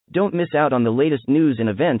Don't miss out on the latest news and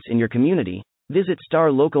events in your community. Visit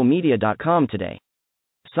starlocalmedia.com today.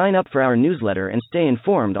 Sign up for our newsletter and stay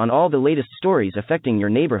informed on all the latest stories affecting your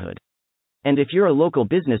neighborhood. And if you're a local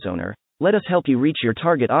business owner, let us help you reach your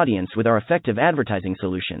target audience with our effective advertising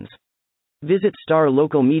solutions. Visit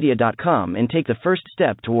starlocalmedia.com and take the first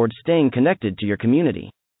step towards staying connected to your community.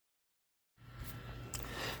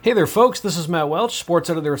 Hey there, folks. This is Matt Welch, sports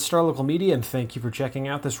editor at Star Local Media, and thank you for checking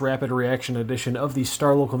out this rapid reaction edition of the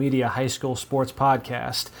Star Local Media High School Sports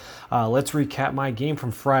Podcast. Let's recap my game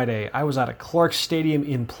from Friday. I was at Clark Stadium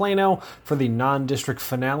in Plano for the non-district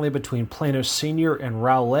finale between Plano Senior and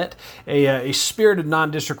Rowlett, a spirited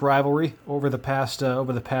non-district rivalry over the past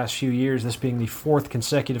few years. This being the fourth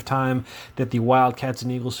consecutive time that the Wildcats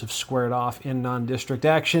and Eagles have squared off in non-district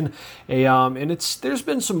action. There's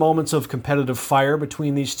been some moments of competitive fire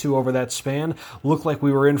between these two over that span. Looked like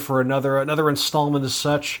we were in for another installment as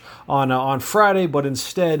such on Friday, but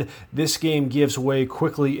instead this game gives way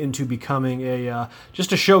quickly into becoming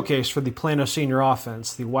just a showcase for the Plano Senior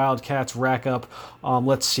offense. The Wildcats rack up,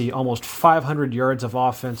 almost 500 yards of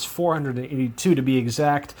offense, 482 to be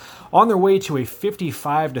exact, on their way to a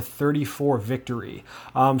 55-34 victory.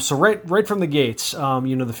 So right from the gates,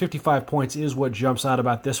 the 55 points is what jumps out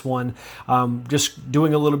about this one. Just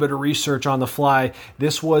doing a little bit of research on the fly,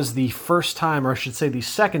 this was the first time, or I should say the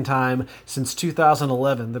second time, since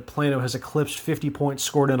 2011 that Plano has eclipsed 50 points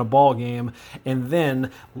scored in a ball game, and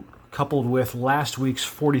then coupled with last week's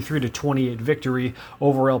 43-28 victory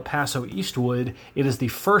over El Paso Eastwood, it is the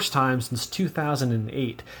first time since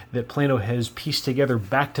 2008 that Plano has pieced together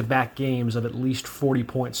back-to-back games of at least 40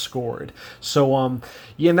 points scored. So, and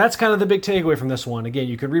that's kind of the big takeaway from this one. Again,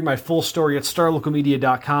 you can read my full story at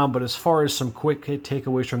starlocalmedia.com, but as far as some quick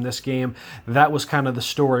takeaways from this game, that was kind of the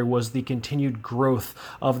story, was the continued growth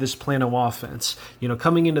of this Plano offense.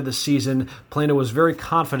 Coming into the season, Plano was very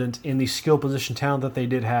confident in the skill position talent that they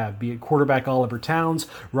did have, be it quarterback Oliver Towns,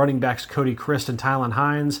 running backs Cody Christ and Tylen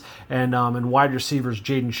Hines, and wide receivers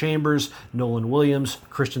Jaden Chambers, Nolan Williams,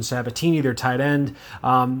 Christian Sabatini, their tight end.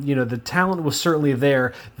 The talent was certainly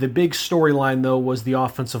there. The big storyline, though, was the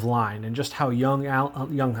offensive line and just how young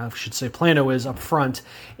Plano is up front,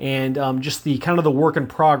 and just the kind of the work in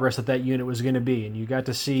progress that unit was going to be. And you got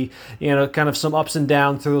to see, kind of some ups and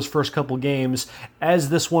downs through those first couple games. As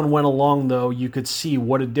this one went along, though, you could see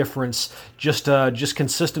what a difference just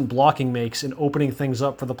consistent blocking makes in opening things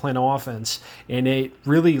up for the Plano offense. And it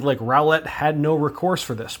really, Rowlett had no recourse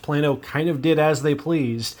for this. Plano kind of did as they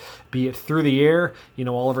pleased, be it through the air.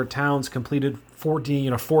 Oliver Towns completed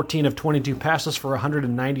 14 of 22 passes for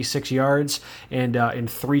 196 yards and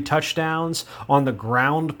 3 touchdowns. On the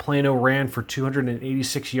ground, Plano ran for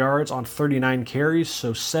 286 yards on 39 carries,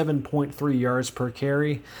 so 7.3 yards per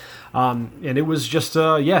carry. And it was just,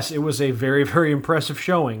 it was a very, very impressive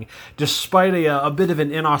showing. Despite a bit of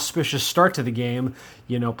an inauspicious start to the game,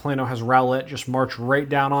 Plano has Rowlett just march right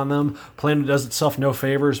down on them. Plano does itself no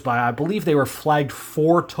favors by, I believe they were flagged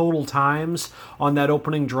 4 total times on that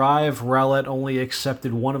opening drive. Rowlett only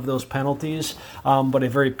accepted one of those penalties, but a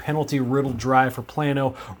very penalty-riddled drive for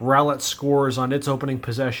Plano. Rowlett scores on its opening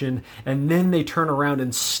possession, and then they turn around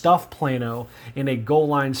and stuff Plano in a goal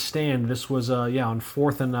line stand. This was, on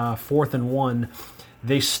fourth and 1.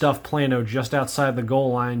 They stuff Plano just outside the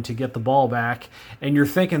goal line to get the ball back, and you're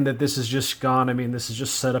thinking that this is just gone. I mean, this is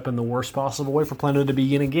just set up in the worst possible way for Plano to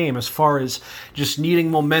begin a game, as far as just needing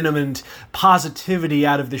momentum and positivity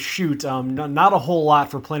out of the chute. Not a whole lot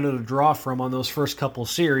for Plano to draw from on those first couple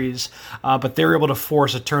series, but they're able to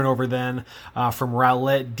force a turnover then from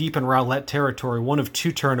Rowlett, deep in Rowlett territory. One of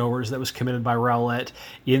 2 turnovers that was committed by Rowlett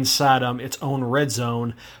inside its own red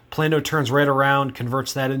zone. Plano turns right around,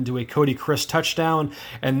 converts that into a Cody Christ touchdown,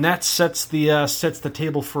 and that sets the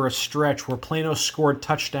table for a stretch where Plano scored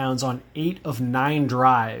touchdowns on 8 of 9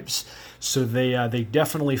 drives. So they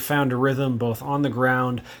definitely found a rhythm both on the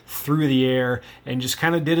ground, through the air, and just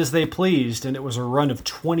kind of did as they pleased. And it was a run of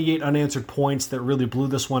 28 unanswered points that really blew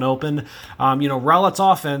this one open. Rowlett's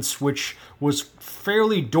offense, which was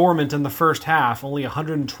fairly dormant in the first half, only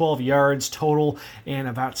 112 yards total, and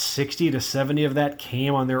about 60 to 70 of that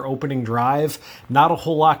came on their opening drive. Not a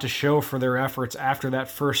whole lot to show for their efforts after that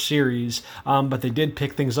first series, but they did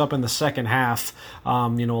pick things up in the second half. A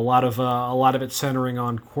lot of it centering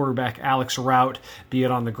on quarterback Alex Rout, be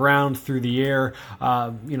it on the ground, through the air.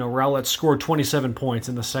 Rowlett scored 27 points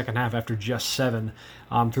in the second half after just 7.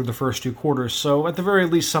 Through the first 2 quarters. So at the very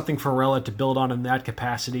least, something for Rowlett to build on in that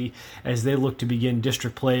capacity as they look to begin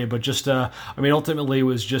district play. But ultimately it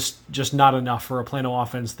was just not enough for a Plano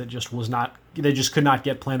offense that just was not just could not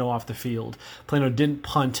get Plano off the field. Plano didn't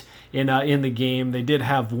punt in the game. They did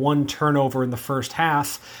have one turnover in the first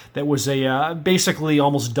half that was basically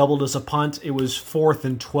almost doubled as a punt. It was 4th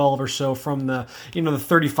and 12 or so from the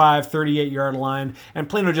 35, 38 yard line, and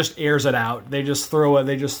Plano just airs it out. They just throw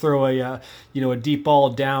a deep ball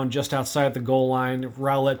down just outside the goal line.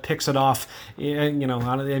 Rowlett picks it off. And,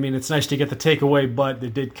 it's nice to get the takeaway, but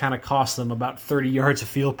it did kind of cost them about 30 yards of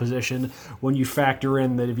field position when you factor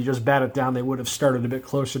in that if you just bat it down, they would have started a bit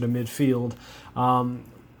closer to midfield.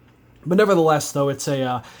 But nevertheless, though,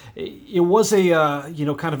 it was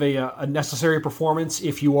a necessary performance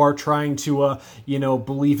if you are trying to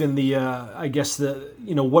believe in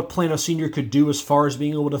what Plano Senior could do as far as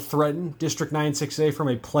being able to threaten District 9-6A from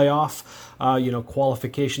a playoff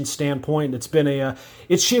qualification standpoint.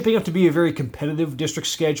 It's shaping up to be a very competitive district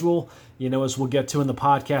schedule. As we'll get to in the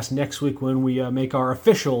podcast next week when we make our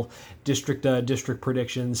official district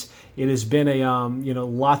predictions. It has been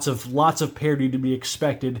lots of parity to be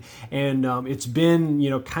expected, and it's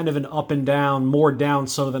been kind of an up and down, more down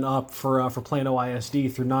so than up for Plano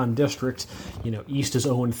ISD through non-district. East is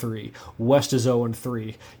 0-3, West is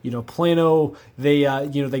 0-3. Plano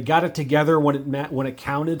they got it together when it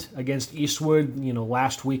counted against Eastwood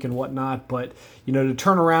last week and whatnot, but to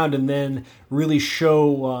turn around and then really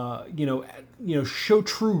show show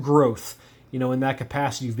true growth in that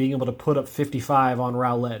capacity of being able to put up 55 on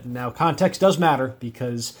Rowlett. Now, context does matter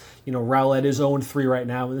because, Rowlett is 0-3 right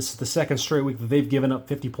now, and this is the second straight week that they've given up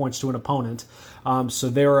 50 points to an opponent. So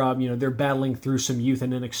they're battling through some youth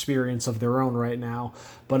and inexperience of their own right now.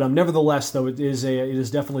 But nevertheless, though, it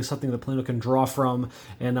is definitely something that Plano can draw from,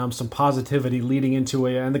 and some positivity leading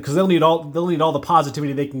into because they'll need all the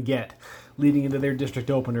positivity they can get leading into their district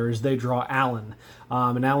opener as they draw Allen,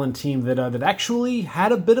 an Allen team that actually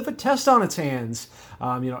had a bit of a test on its hands.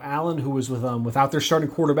 Allen, who was without their starting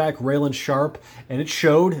quarterback, Raylan Sharp, and it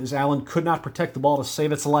showed as Allen could not protect the ball to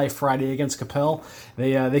save its life Friday against Capel.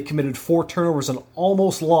 They committed 4 turnovers and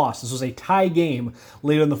almost lost. This was a tie game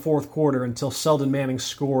late in the fourth quarter until Selden Manning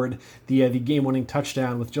scored the game-winning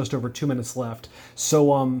touchdown with just over 2 minutes left.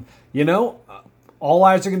 So, all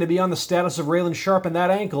eyes are going to be on the status of Raylan Sharp and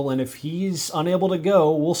that ankle, and if he's unable to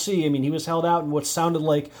go, we'll see. He was held out in what sounded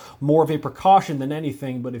like more of a precaution than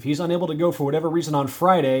anything, but if he's unable to go for whatever reason on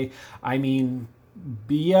Friday,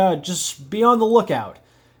 just be on the lookout.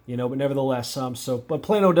 But nevertheless, but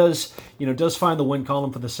Plano does find the win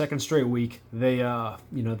column for the second straight week. They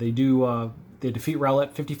defeat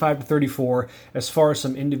Rowlett 55-34. As far as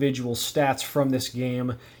some individual stats from this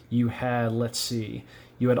game, you had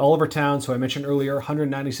Oliver Towns, who I mentioned earlier,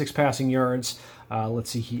 196 passing yards.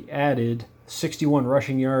 He added 61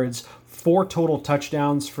 rushing yards, 4 total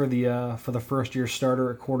touchdowns for the first-year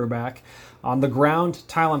starter at quarterback. On the ground,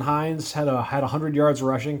 Tylen Hines had 100 yards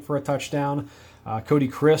rushing for a touchdown. Cody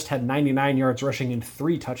Christ had 99 yards rushing and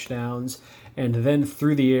 3 touchdowns. And then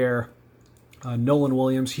through the air, Nolan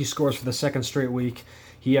Williams, he scores for the second straight week.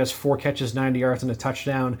 He has 4 catches, 90 yards, and a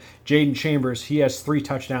touchdown. Jaden Chambers, he has 3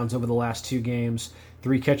 touchdowns over the last 2 games.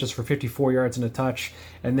 3 catches for 54 yards and a touch.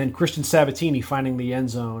 And then Christian Sabatini finding the end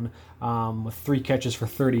zone with 3 catches for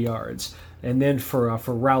 30 yards. And then for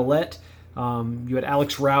Rowlett, you had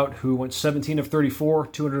Alex Rout, who went 17 of 34,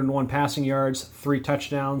 201 passing yards, 3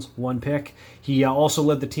 touchdowns, 1 pick. He also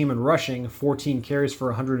led the team in rushing, 14 carries for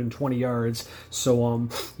 120 yards. So,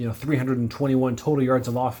 321 total yards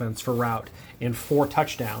of offense for Rout and 4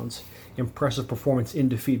 touchdowns. Impressive performance in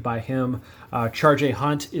defeat by him. Charjay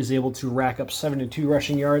Hunt is able to rack up 72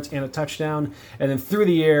 rushing yards and a touchdown. And then through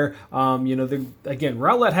the air,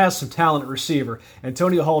 Rowlett has some talent at receiver.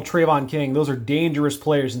 Antonio Hall, Trayvon King, those are dangerous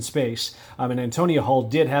players in space. And Antonio Hall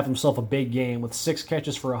did have himself a big game with 6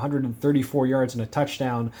 catches for 134 yards and a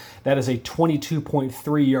touchdown. That is a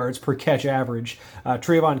 22.3 yards per catch average.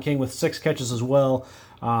 Trayvon King with 6 catches as well.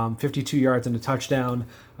 52 yards and a touchdown.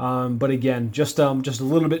 But again, just a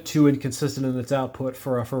little bit too inconsistent in its output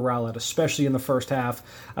for Rowlett, especially in the first half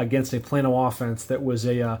against a Plano offense that was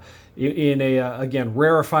again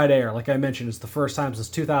rarefied air. Like I mentioned, it's the first time since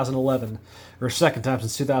 2011, or second time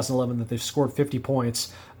since 2011 that they've scored 50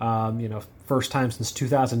 points. First time since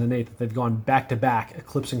 2008 that they've gone back to back,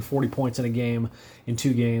 eclipsing 40 points in a game in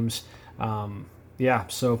 2 games.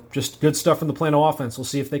 So just good stuff from the Plano offense. We'll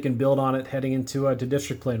see if they can build on it heading into to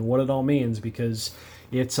district play and what it all means, because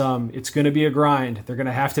it's going to be a grind. They're going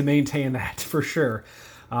to have to maintain that for sure.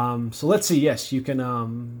 So let's see. Yes, you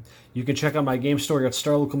can check out my game story at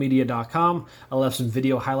starlocalmedia.com. I'll have some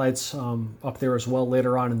video highlights up there as well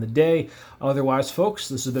later on in the day. Otherwise, folks,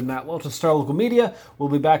 this has been Matt Welch of Star Local Media. We'll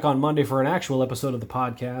be back on Monday for an actual episode of the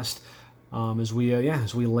podcast. as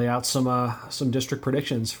we lay out some district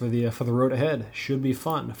predictions for the road ahead. Should be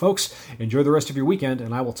fun, folks. Enjoy the rest of your weekend,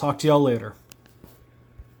 and I will talk to y'all later.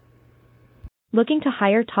 Looking to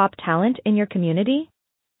hire top talent in your community?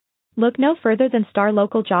 Look no further than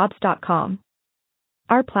starlocaljobs.com.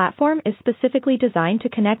 Our platform is specifically designed to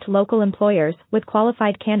connect local employers with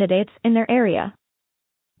qualified candidates in their area.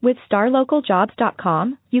 With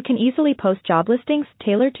starlocaljobs.com, you can easily post job listings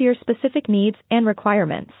tailored to your specific needs and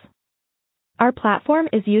requirements. Our platform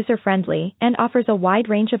is user-friendly and offers a wide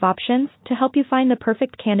range of options to help you find the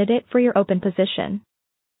perfect candidate for your open position.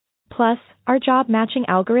 Plus, our job matching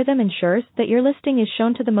algorithm ensures that your listing is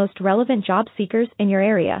shown to the most relevant job seekers in your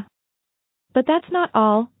area. But that's not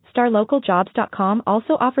all. StarLocalJobs.com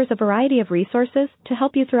also offers a variety of resources to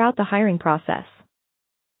help you throughout the hiring process.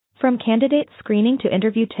 From candidate screening to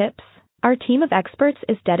interview tips, our team of experts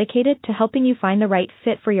is dedicated to helping you find the right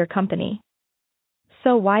fit for your company.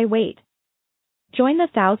 So why wait? Join the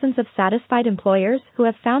thousands of satisfied employers who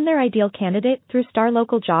have found their ideal candidate through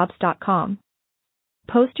StarLocalJobs.com.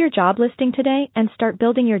 Post your job listing today and start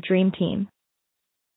building your dream team.